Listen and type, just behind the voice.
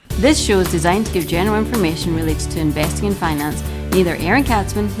This show is designed to give general information related to investing and finance. Neither Aaron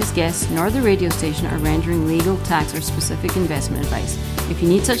Katzman, his guests, nor the radio station are rendering legal, tax, or specific investment advice. If you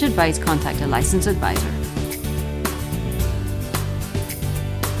need such advice, contact a licensed advisor.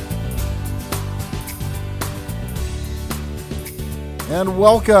 And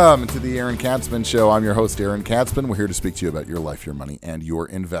welcome to the Aaron Katzman Show. I'm your host, Aaron Katzman. We're here to speak to you about your life, your money, and your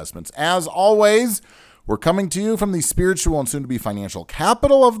investments. As always, we're coming to you from the spiritual and soon-to-be financial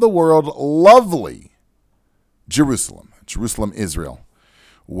capital of the world, lovely Jerusalem, Israel,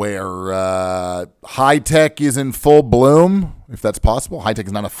 where high-tech is in full bloom, if that's possible. High-tech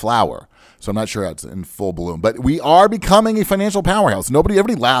is not a flower, so I'm not sure how it's in full bloom. But we are becoming a financial powerhouse.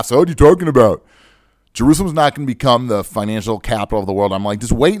 Everybody laughs. What are you talking about? Jerusalem's not going to become the financial capital of the world. I'm like,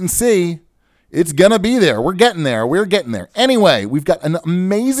 just wait and see. It's going to be there. We're getting there. Anyway, we've got an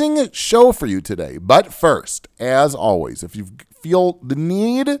amazing show for you today. But first, as always, if you feel the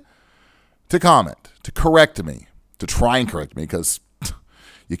need to comment, to correct me, to try and correct me, because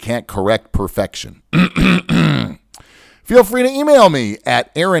you can't correct perfection, feel free to email me at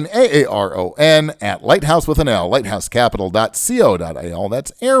Aaron, Aaron, at Lighthouse with an L, lighthousecapital.co.il.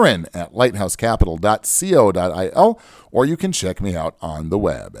 That's Aaron at lighthousecapital.co.il. Or you can check me out on the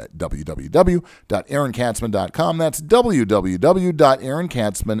web at www.aaronkatzman.com. That's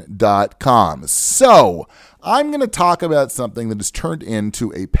www.aaronkatzman.com. So I'm going to talk about something that has turned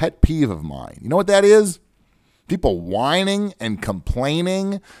into a pet peeve of mine. You know what that is? People whining and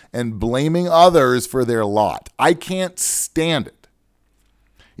complaining and blaming others for their lot. I can't stand it.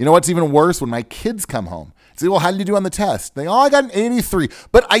 You know what's even worse? When my kids come home. Say, well, how did you do on the test? They, I got an 83,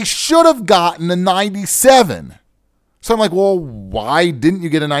 but I should have gotten a 97. So I'm like, well, why didn't you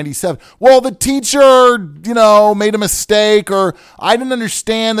get a 97? Well, the teacher, made a mistake, or I didn't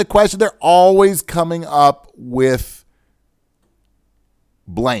understand the question. They're always coming up with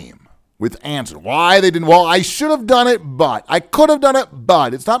blame. With answer. Why they didn't. Well, I should have done it, but. I could have done it,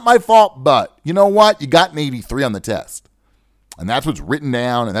 but. It's not my fault, but. You know what? You got an 83 on the test. And that's what's written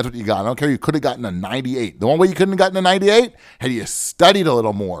down, and that's what you got. I don't care. You could have gotten a 98. The one way you couldn't have gotten a 98, had you studied a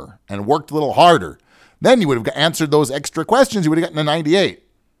little more and worked a little harder, then you would have answered those extra questions. You would have gotten a 98.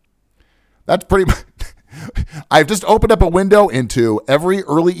 That's pretty much. I've just opened up a window into every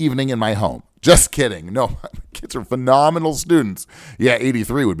early evening in my home. Just kidding. No, my kids are phenomenal students. Yeah,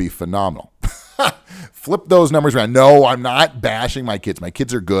 83 would be phenomenal. Flip those numbers around. No, I'm not bashing my kids. My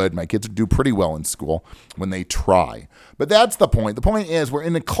kids are good. My kids do pretty well in school when they try. But that's the point. The point is we're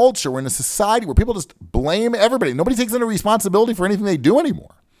in a culture, we're in a society where people just blame everybody. Nobody takes any responsibility for anything they do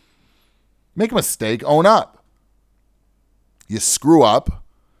anymore. Make a mistake, own up. You screw up.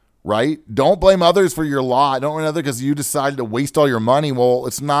 Right? Don't blame others for your lot. Don't blame others because you decided to waste all your money. Well,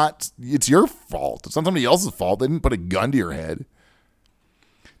 it's your fault. It's not somebody else's fault. They didn't put a gun to your head.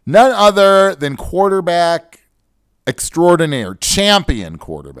 None other than quarterback extraordinaire, champion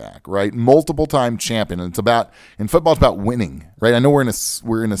quarterback, right? Multiple time champion. And in football, it's about winning, right? I know we're in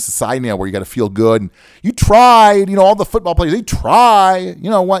a society now where you got to feel good. And you tried, all the football players, they try. You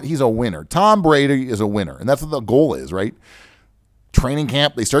know what? He's a winner. Tom Brady is a winner. And that's what the goal is, right? Training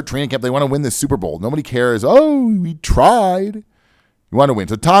camp, they start training camp, they want to win the Super Bowl. Nobody cares. Oh, we tried. You want to win.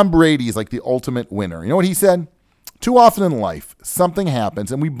 So Tom Brady is like the ultimate winner. You know what he said? Too often in life, something happens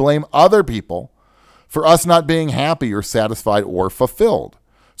and we blame other people for us not being happy or satisfied or fulfilled.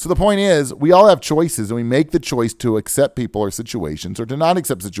 So the point is, we all have choices and we make the choice to accept people or situations or to not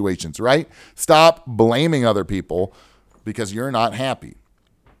accept situations, right? Stop blaming other people because you're not happy.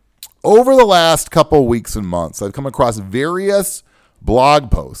 Over the last couple weeks and months, I've come across various blog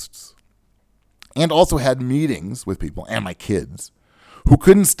posts and also had meetings with people and my kids who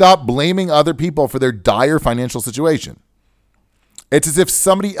couldn't stop blaming other people for their dire financial situation. It's as if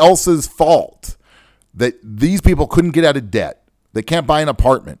somebody else's fault that these people couldn't get out of debt. They can't buy an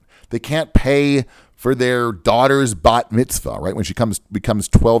apartment. They can't pay for their daughter's bat mitzvah, right? When she becomes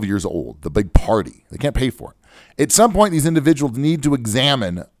 12 years old, the big party. They can't pay for it. At some point, these individuals need to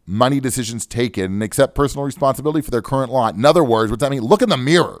examine money decisions taken and accept personal responsibility for their current lot. In other words, what's that mean? Look in the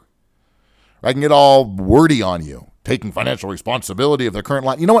mirror. I can get all wordy on you, taking financial responsibility of their current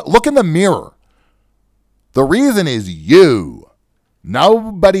lot. You know what? Look in the mirror. The reason is you,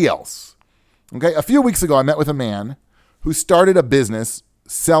 nobody else. Okay, a few weeks ago, I met with a man who started a business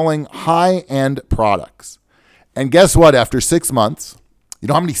selling high-end products. And guess what? After 6 months, you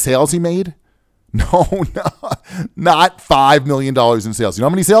know how many sales he made? No, not $5 million in sales. You know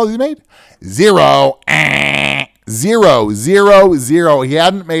how many sales he made? Zero. Zero. He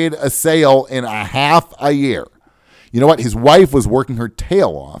hadn't made a sale in a half a year. You know what? His wife was working her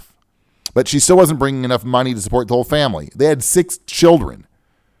tail off, but she still wasn't bringing enough money to support the whole family. They had 6 children.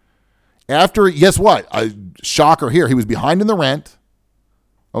 After, guess what? A shocker here. He was behind in the rent.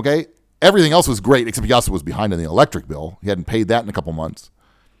 Okay. Everything else was great, except he also was behind in the electric bill. He hadn't paid that in a couple months.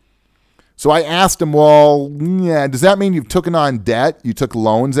 So I asked him, well, yeah, does that mean you've taken on debt? You took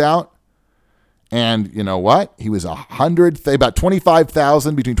loans out? And you know what? He was about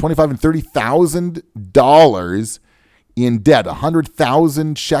 $25,000, between $25,000 and $30,000 in debt,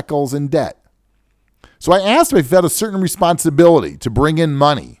 100,000 shekels in debt. So I asked him if he had a certain responsibility to bring in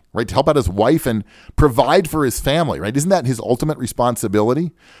money, right, to help out his wife and provide for his family, right? Isn't that his ultimate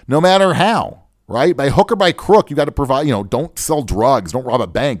responsibility? No matter how, right? By hook or by crook, you got to provide, don't sell drugs, don't rob a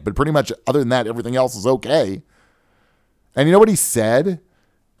bank, but pretty much other than that, everything else is okay. And you know what he said?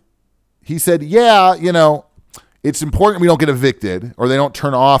 He said, yeah, it's important we don't get evicted or they don't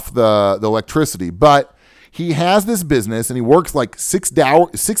turn off the electricity, but he has this business and he works like 6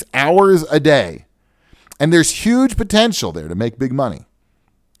 hours a day. And there's huge potential there to make big money.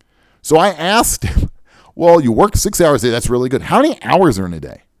 So I asked him, well, you work 6 hours a day. That's really good. How many hours are in a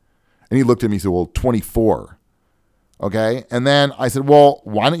day? And he looked at me and said, well, 24. Okay. And then I said, well,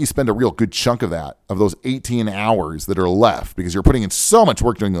 why don't you spend a real good chunk of those 18 hours that are left, because you're putting in so much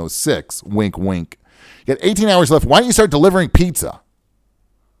work during those 6, wink, wink. You got 18 hours left. Why don't you start delivering pizza?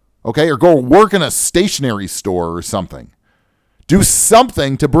 Okay. Or go work in a stationery store or something. Do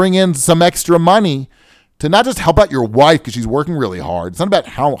something to bring in some extra money to not just help out your wife because she's working really hard. It's not about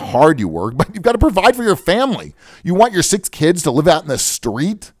how hard you work, but you've got to provide for your family. You want your 6 kids to live out in the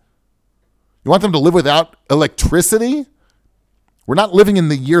street? You want them to live without electricity? We're not living in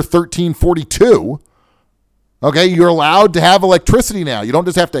the year 1342. Okay, you're allowed to have electricity now. You don't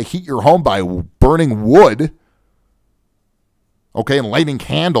just have to heat your home by burning wood. Okay, and lighting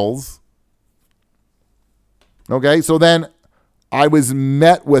candles. Okay, so then I was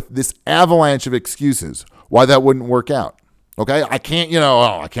met with this avalanche of excuses why that wouldn't work out. Okay, I can't,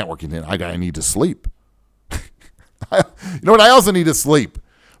 I can't work in. I need to sleep. You know what? I also need to sleep.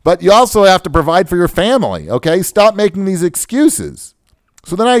 But you also have to provide for your family. Okay, stop making these excuses.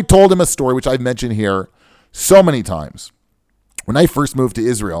 So then I told him a story, which I've mentioned here so many times. When I first moved to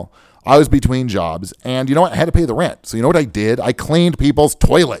Israel, I was between jobs, and you know what? I had to pay the rent. So you know what I did? I cleaned people's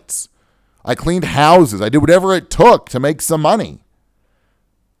toilets. I cleaned houses. I did whatever it took to make some money.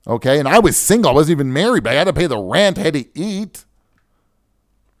 Okay, and I was single. I wasn't even married, but I had to pay the rent. I had to eat.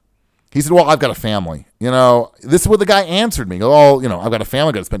 He said, well, I've got a family. This is what the guy answered me. Oh, I've got a family.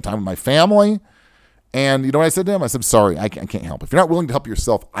 I've got to spend time with my family. And you know what I said to him? I said, sorry, I can't help. If you're not willing to help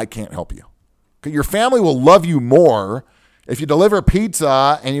yourself, I can't help you. Okay, your family will love you more if you deliver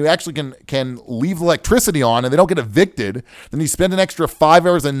pizza and you actually can leave the electricity on and they don't get evicted. Then you spend an extra 5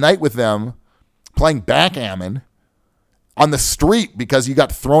 hours a night with them playing backgammon on the street because you got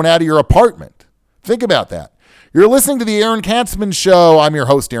thrown out of your apartment. Think about that. You're listening to the Aaron Katzman Show. I'm your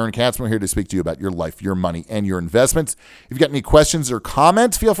host, Aaron Katzman, here to speak to you about your life, your money, and your investments. If you've got any questions or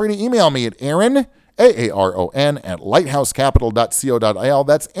comments, feel free to email me at Aaron, Aaron, at lighthousecapital.co.il.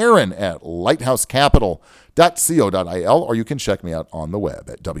 That's Aaron at lighthousecapital.co.il, or you can check me out on the web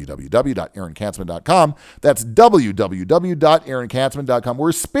at www.aaronkatzman.com. That's www.aaronkatzman.com.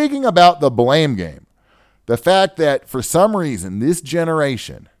 We're speaking about the blame game. The fact that for some reason, this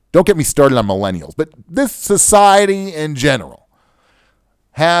generation, don't get me started on millennials, but this society in general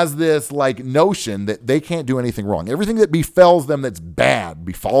has this notion that they can't do anything wrong. Everything that befalls them that's bad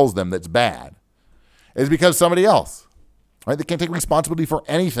is because somebody else, right? They can't take responsibility for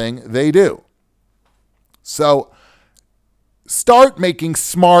anything they do. So start making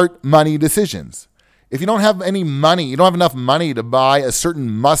smart money decisions. If you don't have any money, you don't have enough money to buy a certain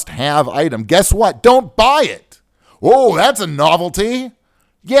must-have item, guess what? Don't buy it. Oh, that's a novelty.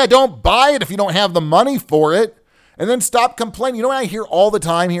 Yeah, don't buy it if you don't have the money for it. And then stop complaining. You know what I hear all the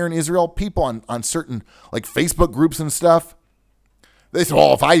time here in Israel? People on certain Facebook groups and stuff. They say,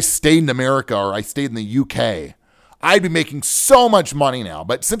 well, if I stayed in America or I stayed in the UK, I'd be making so much money now.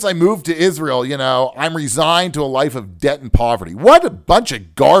 But since I moved to Israel, I'm resigned to a life of debt and poverty. What a bunch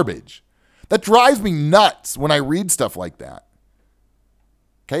of garbage. That drives me nuts when I read stuff like that.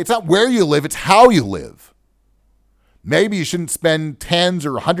 Okay, it's not where you live, it's how you live. Maybe you shouldn't spend tens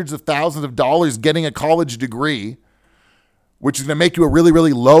or hundreds of thousands of dollars getting a college degree, which is going to make you a really,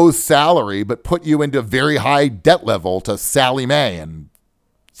 really low salary, but put you into a very high debt level to Sally Mae and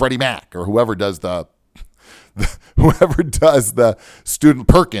Freddie Mac or whoever does the student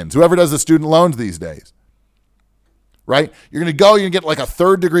Perkins, whoever does the student loans these days. Right? You're going to get a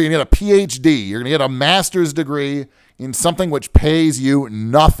third degree, you're going to get a PhD, you're going to get a master's degree in something which pays you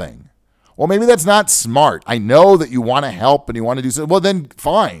nothing. Well, maybe that's not smart. I know that you want to help and you want to do something. Well, then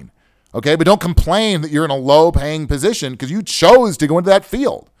fine. Okay, but don't complain that you're in a low-paying position because you chose to go into that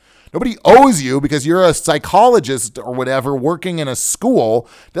field. Nobody owes you because you're a psychologist or whatever working in a school.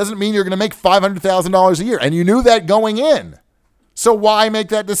 Doesn't mean you're going to make $500,000 a year. And you knew that going in. So why make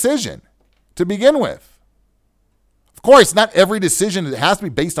that decision to begin with? Of course, not every decision has to be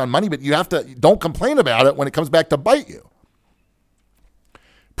based on money, but don't complain about it when it comes back to bite you.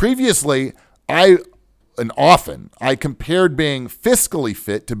 Previously, I compared being fiscally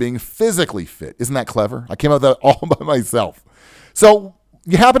fit to being physically fit. Isn't that clever? I came up with that all by myself. So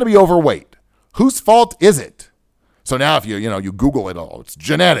you happen to be overweight. Whose fault is it? So now if you Google it all, it's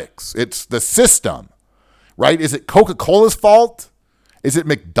genetics. It's the system, right? Is it Coca-Cola's fault? Is it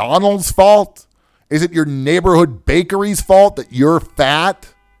McDonald's fault? Is it your neighborhood bakery's fault that you're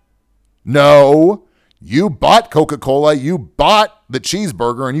fat? No. You bought Coca-Cola, you bought the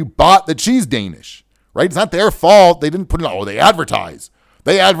cheeseburger, and you bought the cheese Danish, right? It's not their fault. They didn't put it on. They advertise.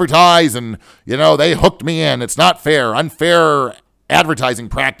 They advertise and, they hooked me in. It's not fair. Unfair advertising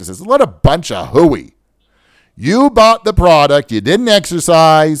practices. What a bunch of hooey. You bought the product, you didn't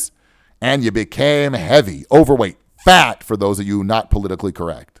exercise, and you became heavy, overweight, fat, for those of you not politically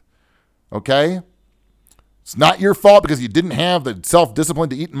correct. Okay? It's not your fault because you didn't have the self-discipline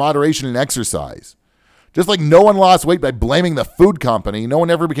to eat in moderation and exercise. Just like no one lost weight by blaming the food company, no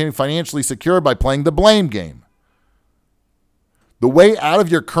one ever became financially secure by playing the blame game. The way out of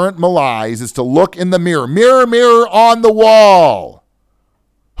your current malaise is to look in the mirror. Mirror, mirror on the wall.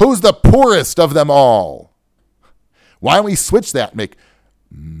 Who's the poorest of them all? Why don't we switch that? Make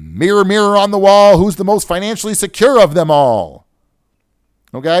mirror, mirror on the wall. Who's the most financially secure of them all?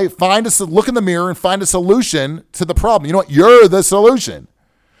 Okay? Look in the mirror and find a solution to the problem. You know what? You're the solution.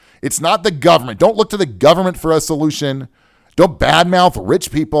 It's not the government. Don't look to the government for a solution. Don't badmouth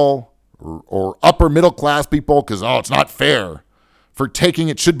rich people or upper middle class people because, it's not fair. For taking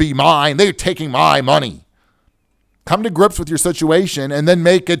it should be mine. They're taking my money. Come to grips with your situation and then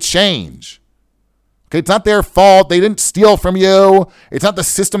make a change. Okay, it's not their fault. They didn't steal from you. It's not the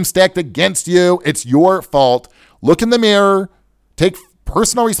system stacked against you. It's your fault. Look in the mirror. Take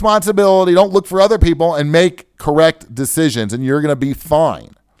personal responsibility. Don't look for other people and make correct decisions, and you're going to be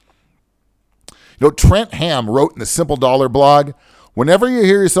fine. Trent Ham wrote in the Simple Dollar blog, whenever you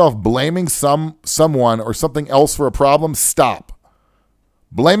hear yourself blaming someone or something else for a problem, stop.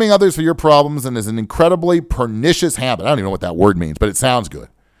 Blaming others for your problems is an incredibly pernicious habit. I don't even know what that word means, but it sounds good.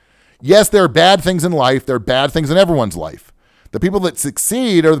 Yes, there are bad things in life. There are bad things in everyone's life. The people that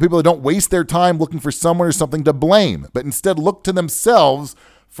succeed are the people that don't waste their time looking for someone or something to blame, but instead look to themselves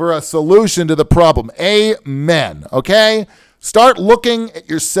for a solution to the problem. Amen. Okay? Start looking at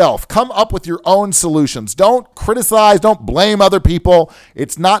yourself. Come up with your own solutions. Don't criticize. Don't blame other people.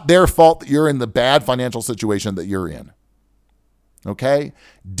 It's not their fault that you're in the bad financial situation that you're in. Okay?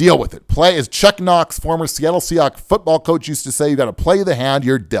 Deal with it. Play, as Chuck Knox, former Seattle Seahawks football coach, used to say, you got to play the hand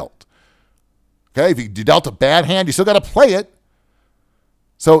you're dealt. Okay? If you dealt a bad hand, you still got to play it.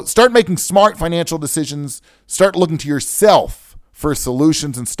 So start making smart financial decisions. Start looking to yourself for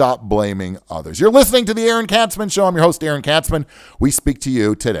solutions and stop blaming others. You're listening to the Aaron Katzman Show. I'm your host, Aaron Katzman. We speak to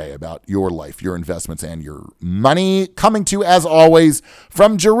you today about your life, your investments, and your money. Coming to you, as always,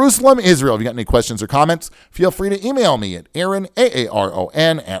 from Jerusalem, Israel. If you got any questions or comments, feel free to email me at Aaron,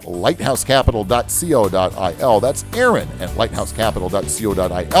 Aaron, at lighthousecapital.co.il. That's Aaron at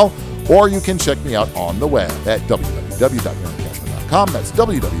lighthousecapital.co.il. Or you can check me out on the web at www.aaronkatzman.com. That's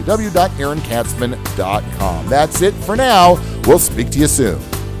www.aaronkatzman.com. That's it for now. We'll speak to you soon.